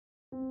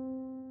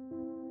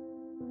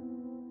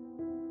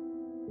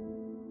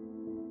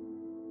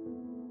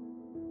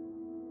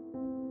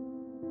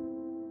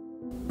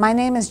My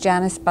name is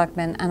Janice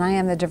Buchman, and I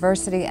am the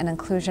Diversity and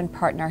Inclusion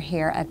Partner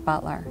here at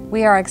Butler.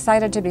 We are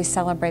excited to be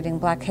celebrating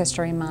Black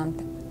History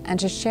Month and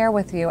to share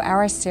with you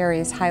our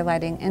series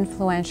highlighting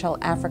influential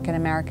African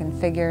American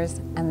figures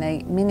and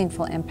the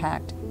meaningful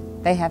impact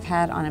they have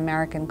had on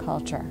American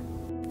culture.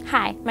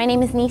 Hi, my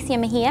name is Nicia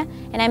Mejia,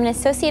 and I'm an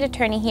associate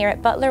attorney here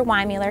at Butler,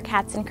 Weimuller,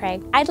 Katz &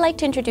 Craig. I'd like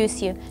to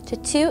introduce you to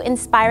two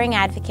inspiring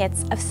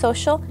advocates of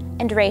social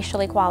and racial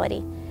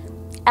equality,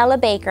 Ella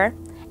Baker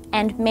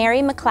and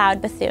Mary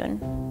Mcleod Bethune.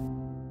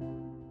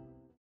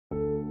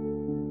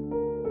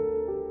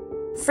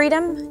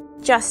 Freedom,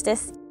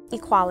 justice,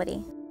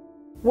 equality.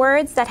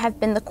 Words that have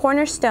been the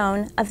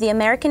cornerstone of the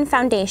American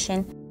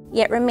foundation,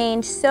 yet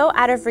remained so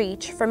out of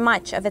reach for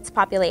much of its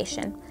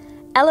population.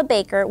 Ella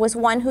Baker was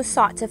one who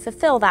sought to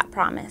fulfill that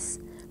promise.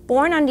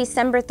 Born on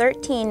December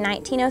 13,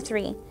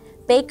 1903,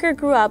 Baker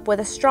grew up with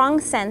a strong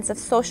sense of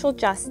social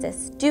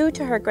justice due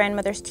to her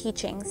grandmother's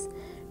teachings.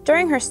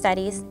 During her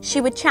studies,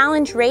 she would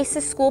challenge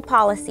racist school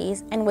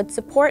policies and would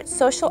support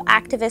social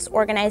activist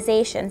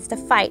organizations to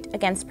fight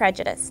against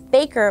prejudice.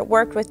 Baker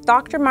worked with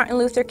Dr. Martin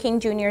Luther King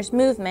Jr.'s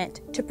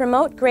movement to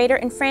promote greater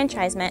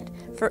enfranchisement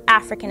for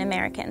African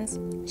Americans.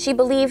 She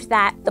believed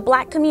that the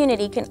Black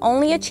community can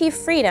only achieve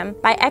freedom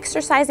by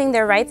exercising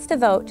their rights to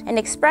vote and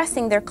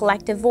expressing their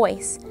collective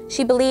voice.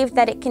 She believed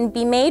that it can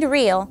be made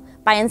real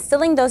by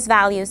instilling those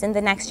values in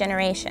the next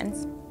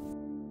generations.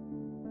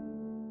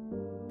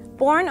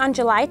 Born on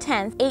July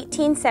 10,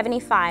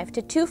 1875,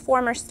 to two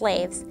former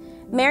slaves,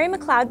 Mary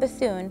Mcleod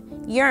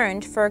Bethune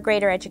yearned for a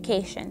greater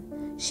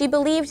education. She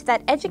believed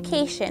that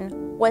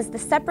education was the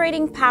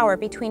separating power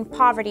between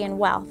poverty and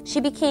wealth. She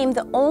became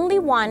the only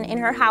one in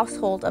her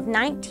household of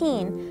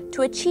 19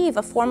 to achieve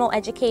a formal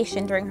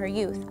education during her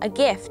youth, a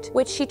gift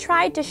which she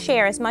tried to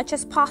share as much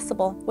as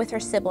possible with her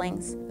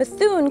siblings.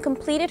 Bethune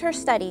completed her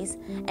studies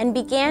and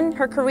began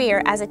her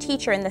career as a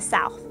teacher in the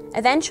South,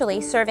 eventually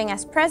serving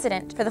as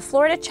president for the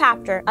Florida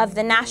chapter of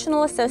the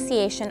National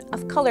Association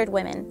of Colored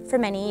Women for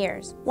many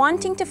years.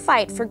 Wanting to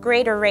fight for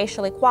greater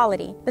racial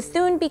equality,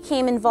 Bethune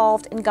became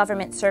involved in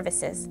government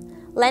services.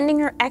 Lending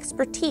her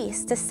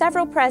expertise to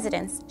several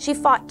presidents, she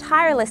fought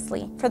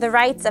tirelessly for the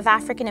rights of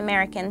African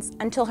Americans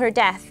until her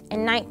death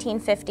in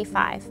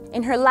 1955.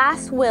 In her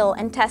last will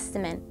and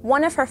testament,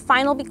 one of her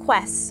final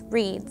bequests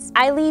reads,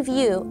 "I leave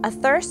you a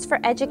thirst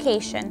for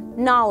education.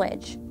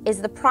 Knowledge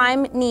is the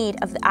prime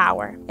need of the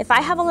hour. If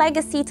I have a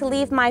legacy to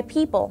leave my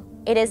people,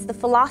 it is the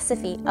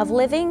philosophy of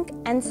living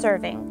and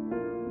serving."